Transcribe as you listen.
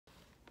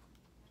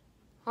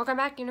Welcome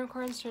back,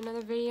 unicorns, to another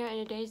video. In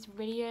today's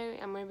video,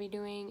 I'm going to be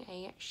doing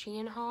a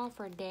Shein haul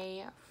for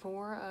day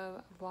 4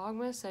 of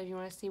Vlogmas. So if you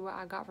want to see what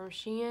I got from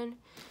Shein,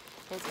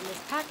 it's in this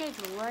package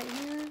right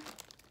here.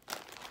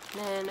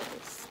 Then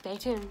stay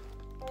tuned.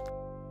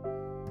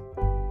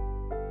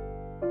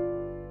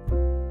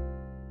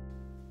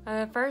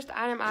 The first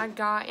item I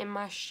got in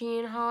my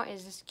Shein haul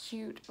is this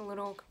cute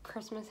little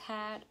Christmas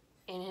hat,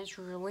 and it's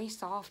really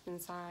soft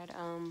inside.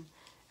 I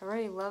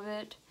really love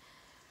it.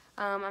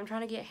 I'm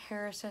trying to get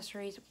hair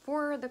accessories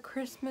for the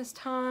Christmas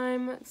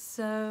time,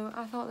 so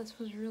I thought this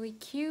was really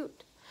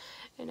cute,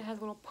 and it has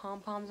little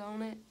pom-poms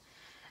on it,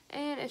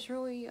 and it's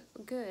really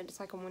good. It's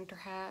like a winter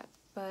hat,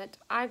 but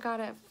I got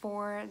it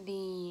for the,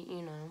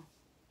 you know,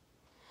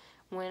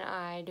 when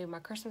I do my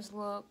Christmas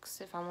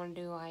looks, if I want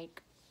to do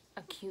like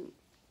a cute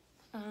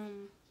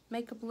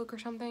makeup look or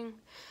something.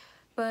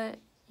 But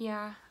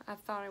yeah, I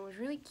thought it was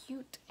really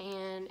cute,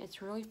 and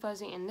it's really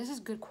fuzzy, and this is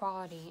good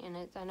quality, and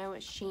I know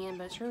it's Shein,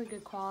 but it's really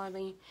good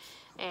quality,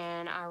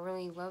 and I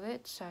really love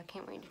it, so I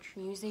can't wait to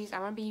use these.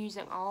 I'm going to be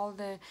using all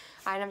the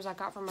items I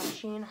got from my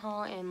Shein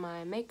haul in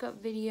my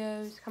makeup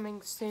videos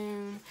coming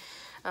soon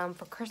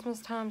for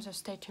Christmas time, so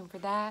stay tuned for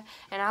that,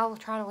 and I'll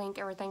try to link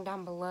everything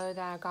down below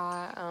that I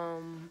got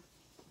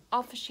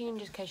off of Shein,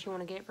 just in case you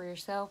want to get it for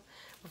yourself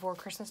before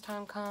Christmas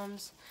time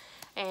comes.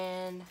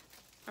 And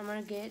I'm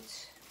going to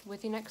get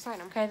with the next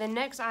item. Okay, the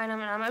next item,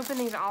 and I'm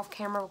opening these off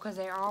camera because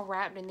they're all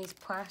wrapped in these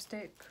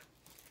plastic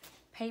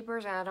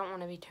papers, and I don't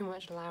want to be too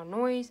much loud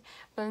noise.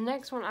 But the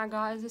next one I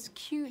got is this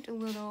cute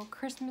little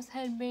Christmas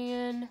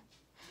headband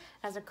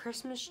as a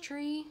Christmas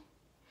tree.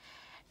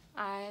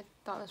 I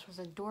thought this was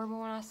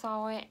adorable when I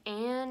saw it,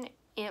 and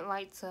it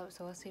lights up,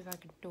 so let's see if I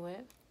can do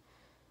it.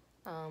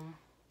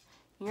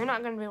 You're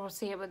not going to be able to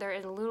see it, but there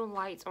is little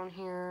lights on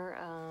here.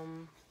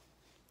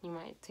 You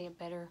might see it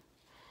better.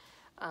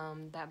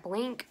 That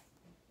blink,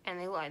 and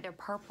they look like they're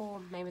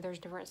purple. Maybe there's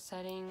different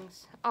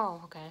settings.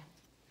 Oh, okay.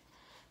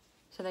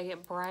 So they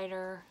get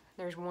brighter.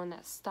 There's one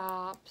that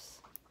stops.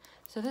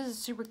 So this is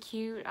super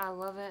cute. I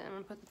love it. I'm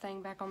gonna put the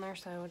thing back on there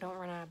so I don't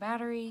run out of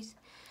batteries.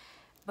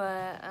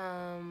 But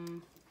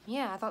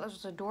yeah, I thought this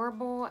was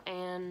adorable,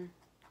 and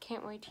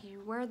can't wait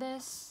to wear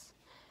this.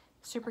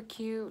 Super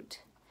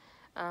cute.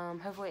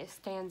 Hopefully it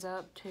stands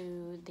up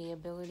to the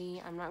ability.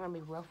 I'm not gonna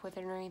be rough with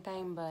it or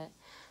anything, but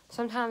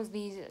sometimes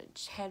these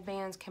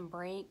headbands can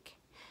break.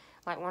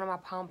 Like one of my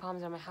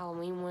pom-poms on my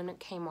Halloween one, it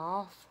came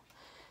off.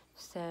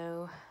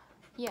 So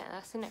yeah,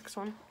 that's the next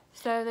one.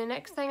 So the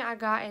next thing I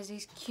got is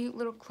these cute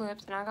little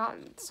clips, and I got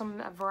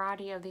a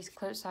variety of these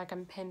clips so I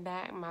can pin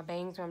back my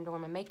bangs when I'm doing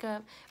my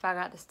makeup. But I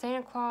got the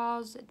Santa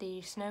Claus,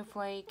 the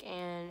Snowflake,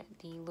 and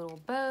the little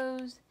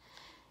bows.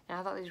 And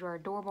I thought these were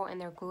adorable,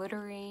 and they're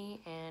glittery,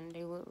 and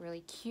they look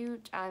really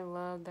cute. I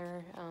love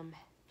their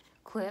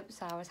clips,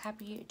 so I was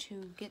happy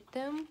to get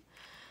them.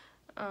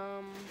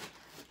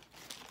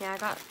 Yeah, I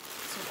got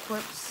some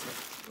clips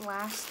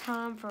last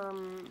time for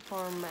my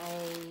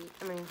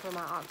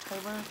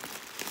October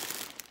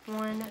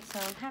one, so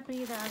I'm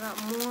happy that I got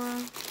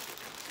more.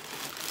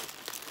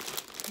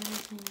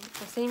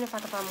 I'm seeing if I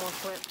can find more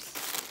clips.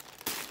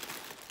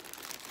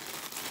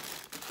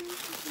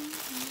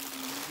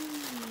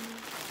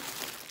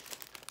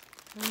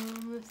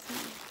 Let's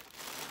see.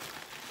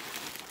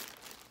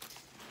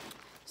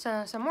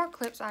 So some more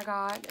clips I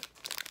got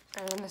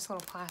in this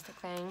little plastic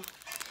thing.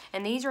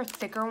 And these are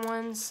thicker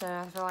ones, so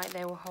I feel like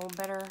they will hold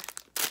better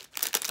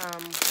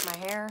my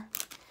hair.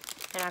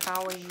 And I can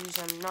always use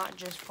them, not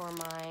just for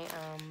my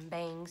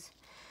bangs.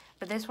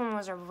 But this one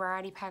was a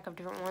variety pack of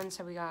different ones.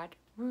 So we got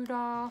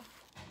Rudolph,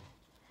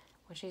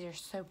 which these are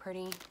so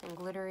pretty and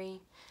glittery.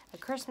 A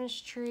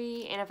Christmas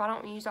tree, and if I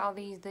don't use all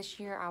these this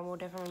year, I will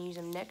definitely use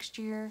them next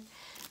year.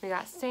 We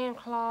got Santa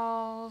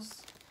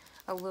Claus,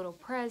 a little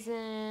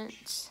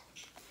present,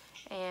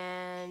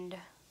 and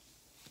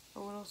a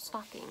little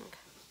stocking.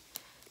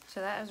 So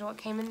that is what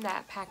came in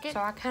that packet. So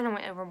I kind of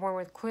went overboard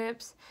with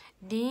clips.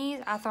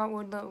 These I thought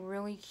would look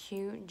really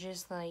cute,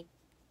 just like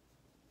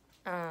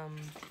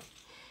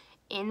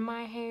in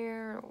my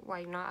hair,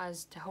 like not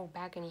as to hold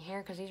back any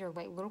hair, because these are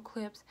like little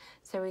clips.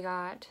 So we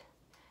got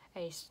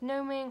a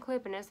snowman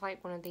clip, and it's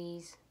like one of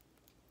these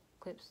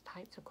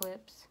types of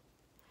clips.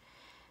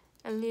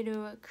 A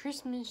little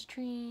Christmas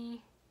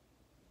tree.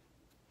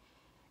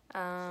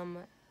 A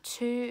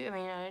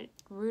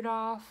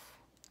Rudolph,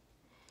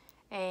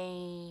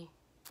 a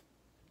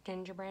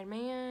gingerbread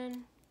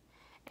man,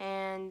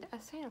 and a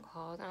Santa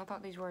Claus, and I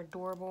thought these were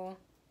adorable.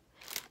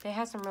 They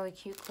have some really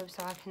cute clips,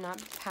 so I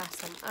cannot pass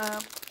them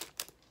up.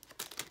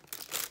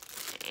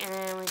 And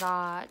then we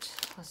got,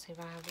 let's see if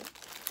I have it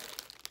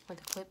with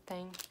the clip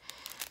thing.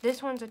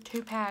 This one's a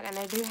 2-pack, and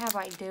they do have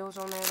like deals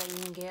on there that you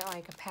can get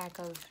like a pack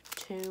of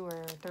 2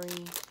 or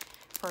 3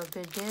 for a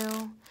good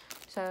deal.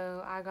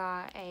 So I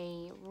got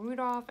a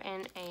Rudolph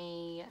and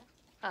a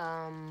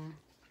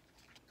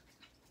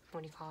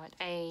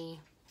a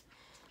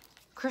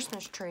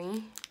Christmas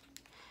tree,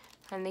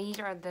 and these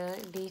are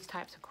these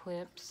types of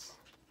clips.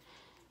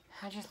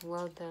 I just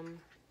love them.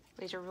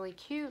 These are really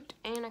cute,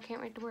 and I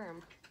can't wait to wear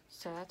them.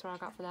 So that's what I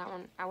got for that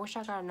one. I wish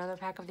I got another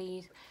pack of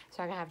these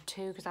so I can have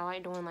 2 because I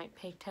like doing like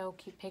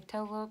cute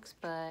pigtail looks.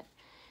 But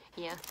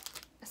yeah,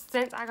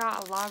 since I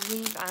got a lot of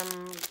these,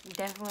 I'm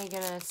definitely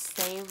gonna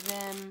save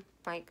them,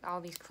 like all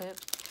these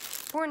clips,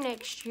 for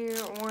next year,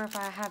 or if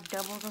I have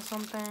doubles or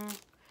something.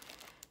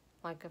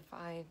 Like if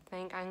I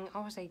think, I can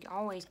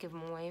always give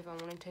them away if I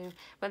wanted to.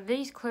 But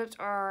these clips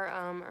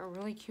are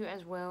really cute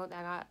as well.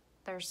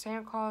 There's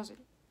Santa Claus,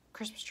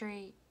 Christmas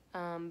tree,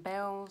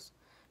 bells,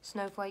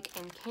 Snowflake,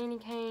 and candy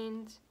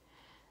canes.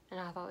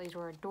 And I thought these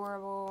were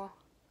adorable.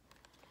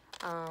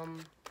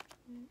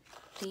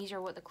 These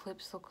are what the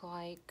clips look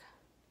like.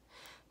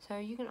 So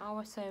you can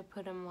also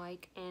put them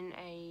like in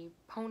a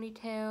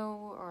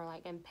ponytail or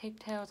like in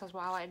pigtails. That's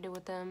what I like to do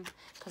with them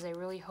because they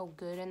really hold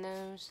good in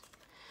those.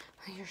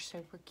 These are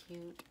super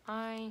cute.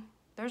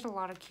 There's a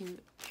lot of cute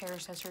hair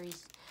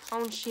accessories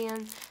on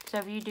Shein. So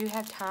if you do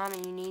have time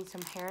and you need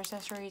some hair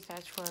accessories,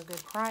 that's for a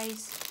good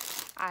price.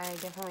 I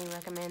definitely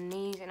recommend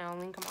these, and I'll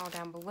link them all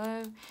down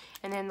below.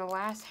 And then the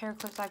last hair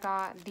clips I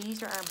got,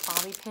 these are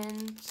bobby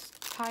pins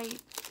type.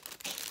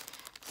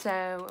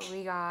 So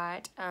we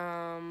got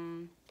a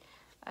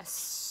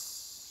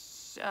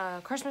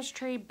Christmas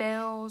tree,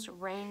 bells,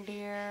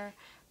 reindeer,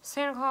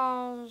 Santa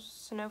Claus,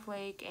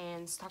 Snowflake,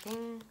 and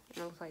stocking. It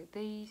looks like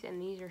these, and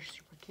these are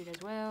super cute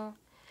as well.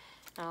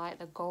 And I like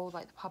the gold,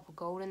 like the pop of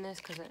gold in this,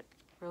 because it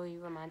really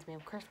reminds me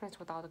of Christmas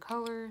with all the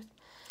colors.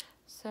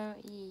 So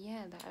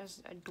yeah, that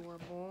is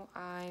adorable.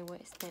 I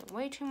spent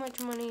way too much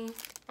money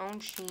on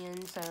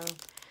Shein, so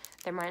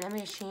there might not be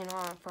a Shein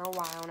haul for a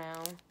while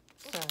now.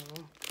 So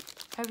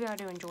hope y'all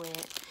do enjoy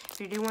it. If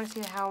you do want to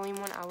see the Halloween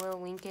one, I will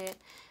link it.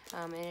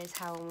 It is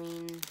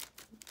Halloween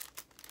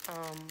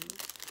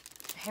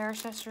hair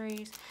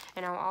accessories,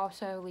 and I'll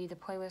also leave the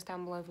playlist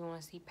down below if you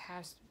want to see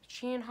past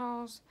Shein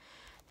hauls.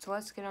 So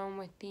let's get on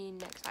with the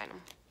next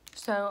item.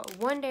 So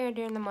one day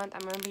during the month, I'm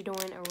going to be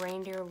doing a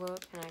reindeer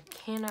look, and I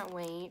cannot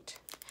wait.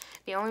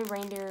 The only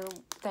reindeer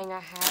thing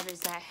I have is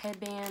that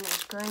headband.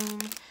 It's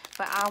green,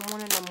 but I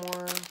wanted a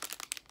more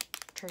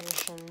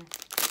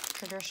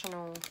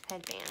traditional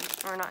headband,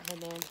 or not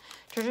headband,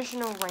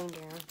 traditional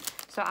reindeer.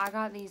 So I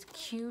got these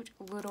cute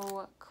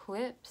little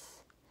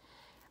clips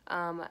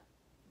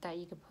that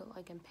you could put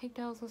like in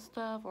pigtails and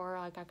stuff, or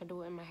like I could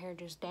do it in my hair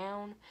just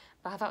down.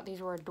 But I thought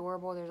these were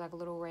adorable. There's like a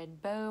little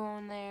red bow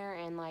on there,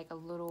 and like a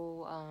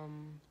little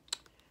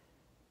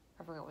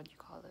I forgot what you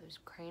call those,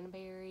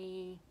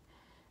 cranberry,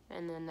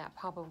 and then that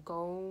pop of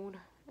gold.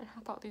 And I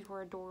thought these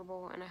were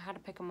adorable, and I had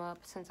to pick them up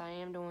since I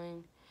am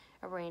doing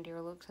a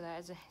reindeer look. So that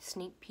is a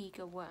sneak peek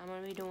of what I'm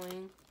going to be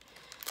doing.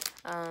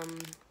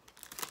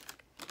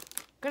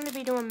 Going to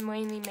be doing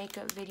mainly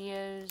makeup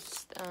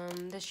videos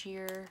this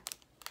year.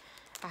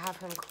 I have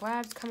some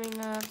collabs coming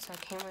up, so I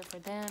can't wait for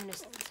them,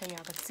 just so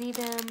y'all can see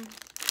them.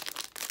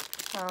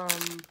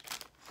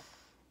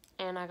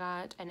 And I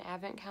got an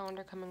advent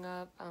calendar coming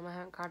up. I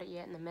haven't got it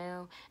yet in the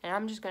mail, and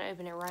I'm just going to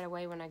open it right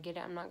away when I get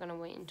it. I'm not going to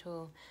wait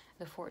until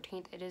the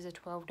 14th. It is a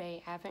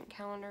 12-day advent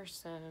calendar,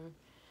 so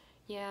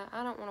yeah,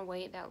 I don't want to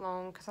wait that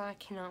long because I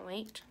cannot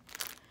wait.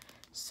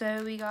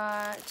 So we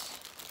got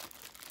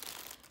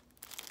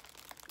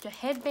the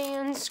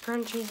headbands,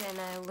 scrunchies, and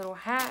a little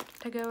hat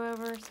to go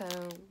over, so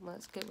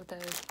let's get with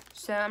those.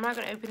 So I'm not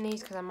going to open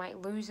these because I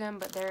might lose them,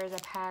 but there is a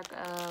pack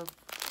of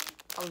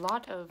a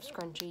lot of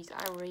scrunchies.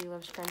 I really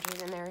love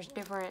scrunchies, and there's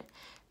different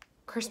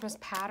Christmas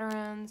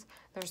patterns.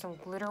 There's some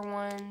glitter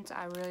ones.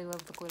 I really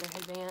love the glitter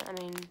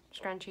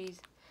scrunchies.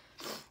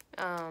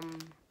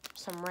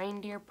 Some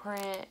reindeer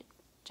print,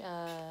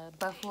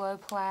 buffalo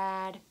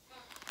plaid,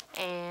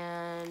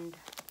 and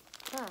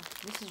oh,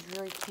 this is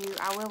really cute.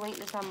 I will link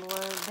this down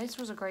below. This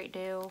was a great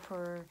deal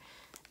for,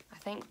 I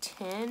think,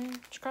 10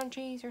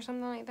 scrunchies or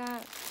something like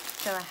that.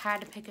 So I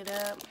had to pick it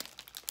up.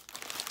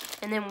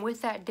 And then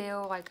with that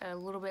deal, like a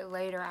little bit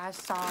later, I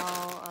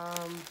saw,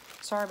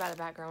 sorry about the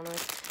background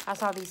noise. I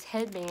saw these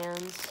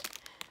headbands,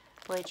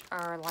 which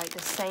are like the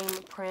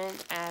same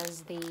print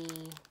as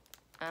the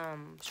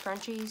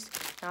scrunchies.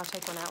 And I'll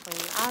take one out for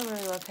you. I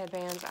really love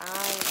headbands.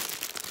 I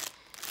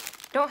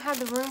don't have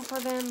the room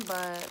for them,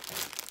 but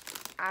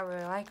I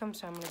really like them,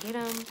 so I'm going to get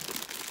them.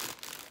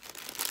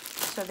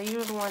 So these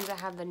are the ones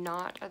that have the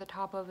knot at the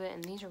top of it,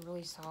 and these are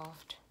really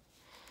soft.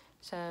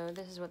 So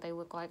this is what they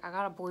look like. I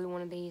got a blue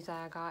one of these that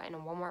I got in a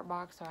Walmart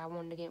box, so I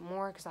wanted to get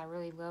more because I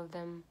really love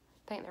them.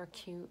 I think they're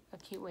cute, a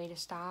cute way to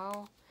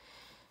style.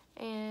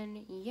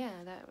 And yeah,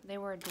 they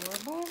were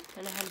adorable,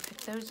 and I had to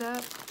pick those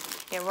up.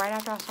 Yeah, right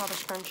after I saw the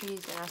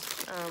scrunchies,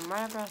 and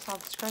right after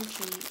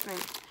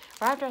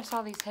I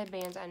saw these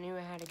headbands, I knew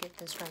I had to get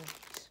the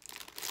scrunchies.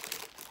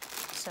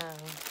 So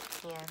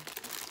yeah,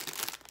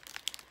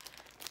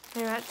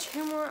 I got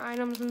 2 more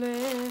items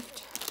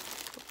left.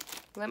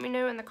 Let me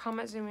know in the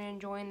comments if you're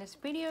enjoying this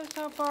video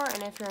so far,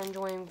 and if you're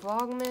enjoying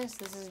Vlogmas.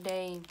 This is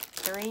day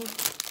 3,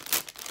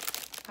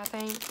 I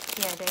think.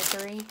 Yeah, day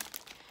 3.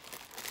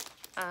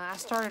 I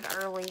started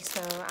early,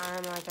 so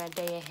I'm like a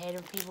day ahead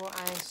of people.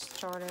 I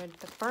started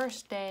the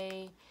first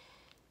day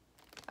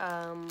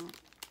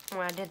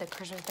when I did the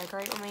Christmas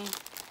Decorate with Me.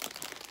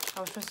 I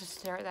was supposed to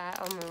start that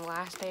on the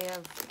last day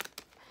of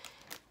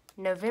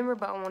November,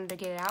 but I wanted to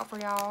get it out for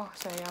y'all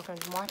so y'all can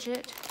watch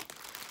it.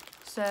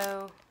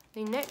 So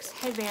the next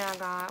headband I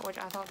got, which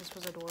I thought this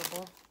was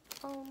adorable.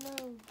 Oh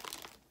no.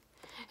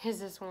 Is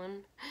this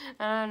one.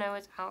 I know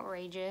it's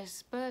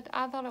outrageous, but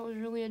I thought it was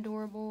really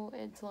adorable.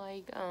 It's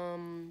like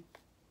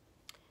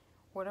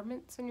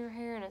ornaments in your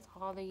hair, and it's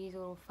all these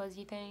little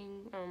fuzzy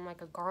things,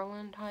 like a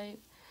garland type,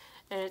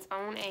 and it's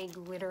on a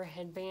glitter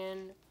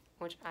headband,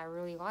 which I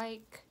really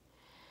like.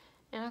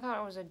 And I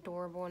thought it was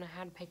adorable, and I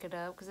had to pick it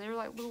up because they were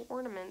like little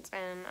ornaments,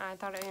 and I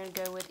thought it would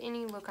go with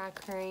any look I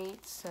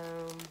create. So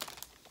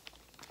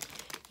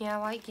yeah,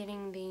 I like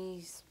getting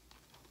these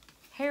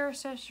hair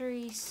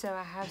accessories, so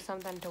I have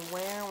something to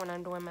wear when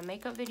I'm doing my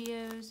makeup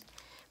videos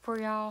for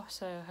y'all.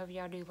 So hope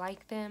y'all do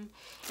like them.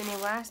 And the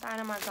last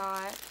item I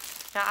got,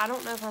 now I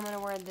don't know if I'm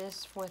gonna wear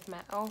this with my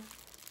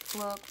elf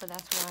look, but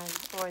that's why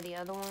I wore the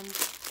other one.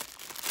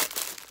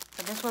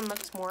 But this one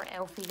looks more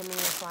elfy to me,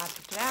 that's why I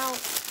picked it out.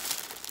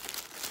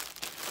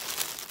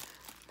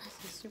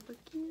 This is super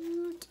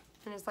cute,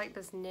 and it's like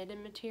this knitted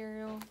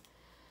material.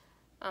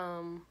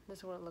 This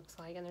is what it looks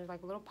like, and there's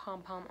like a little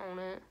pom-pom on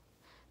it.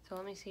 So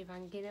let me see if I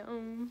can get it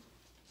on.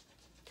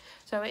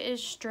 So it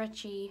is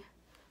stretchy,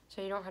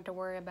 so you don't have to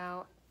worry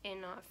about it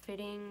not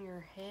fitting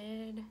your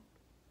head.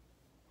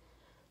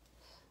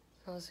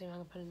 So let's see if I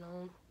can put it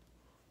on.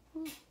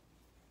 Ooh,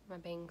 my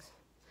bangs.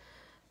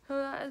 Oh,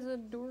 that is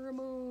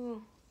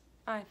adorable,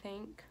 I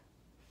think.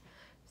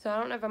 So I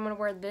don't know if I'm going to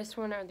wear this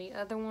one or the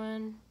other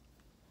one.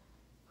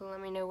 But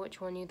let me know which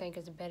one you think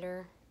is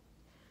better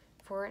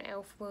for an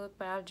elf look.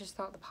 But I just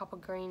thought the pop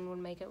of green would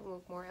make it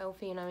look more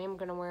elfy. And I am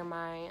going to wear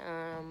my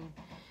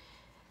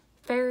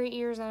fairy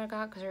ears that I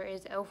got, because there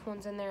is elf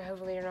ones in there.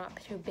 Hopefully they're not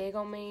too big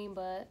on me.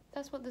 But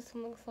that's what this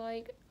one looks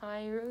like.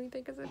 I really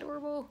think it's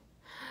adorable.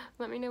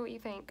 Let me know what you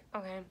think.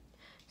 Okay.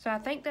 So I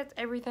think that's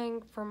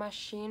everything for my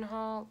Shein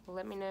haul.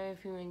 Let me know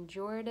if you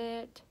enjoyed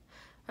it.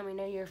 Let me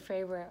know your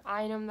favorite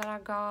item that I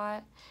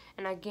got.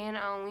 And again,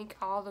 I'll link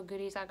all the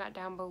goodies I got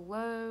down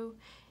below.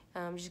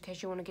 Just in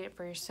case you want to get it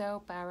for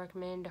yourself. But I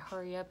recommend to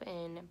hurry up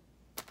and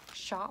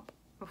shop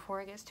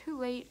before it gets too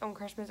late on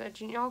Christmas.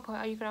 You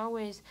can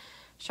always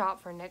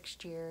shop for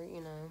next year,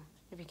 you know,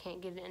 if you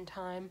can't get it in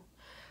time.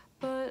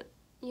 But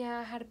yeah,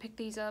 I had to pick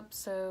these up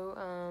so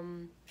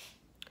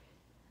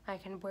I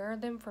can wear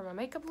them for my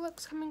makeup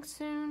looks coming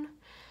soon.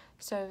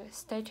 So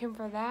stay tuned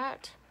for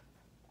that.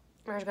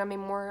 There's going to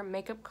be more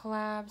makeup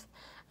collabs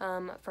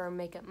for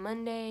Makeup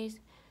Mondays.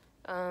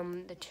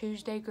 The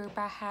Tuesday group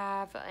I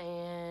have,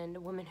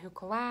 and Women Who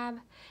Collab.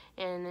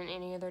 And then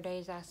any other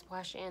days I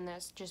splash in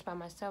that's just by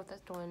myself,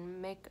 that's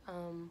doing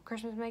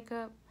Christmas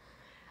makeup.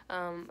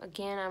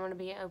 Again, I'm going to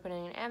be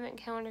opening an advent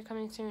calendar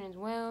coming soon as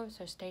well,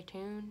 so stay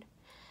tuned.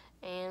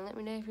 And let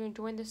me know if you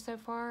enjoyed this so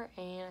far,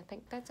 and I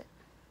think that's it.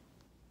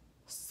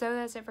 So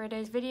that's it for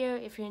today's video.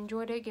 If you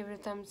enjoyed it, give it a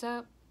thumbs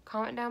up.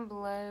 Comment down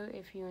below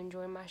if you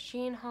enjoy my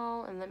Shein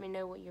haul, and let me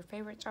know what your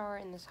favorites are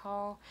in this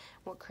haul,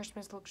 what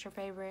Christmas looks your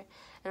favorite,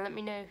 and let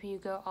me know if you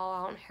go all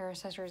out on hair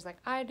accessories like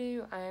I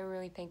do. I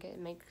really think it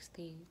makes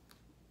the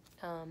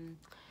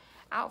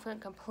outfit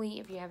complete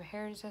if you have a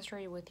hair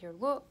accessory with your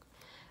look,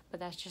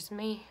 but that's just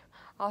me.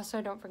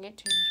 Also, don't forget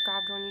to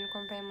subscribe to our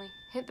Unicorn family,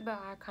 hit the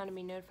bell icon to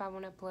be notified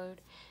when I upload,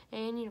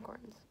 and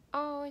unicorns,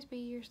 always be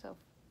yourself.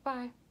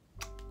 Bye.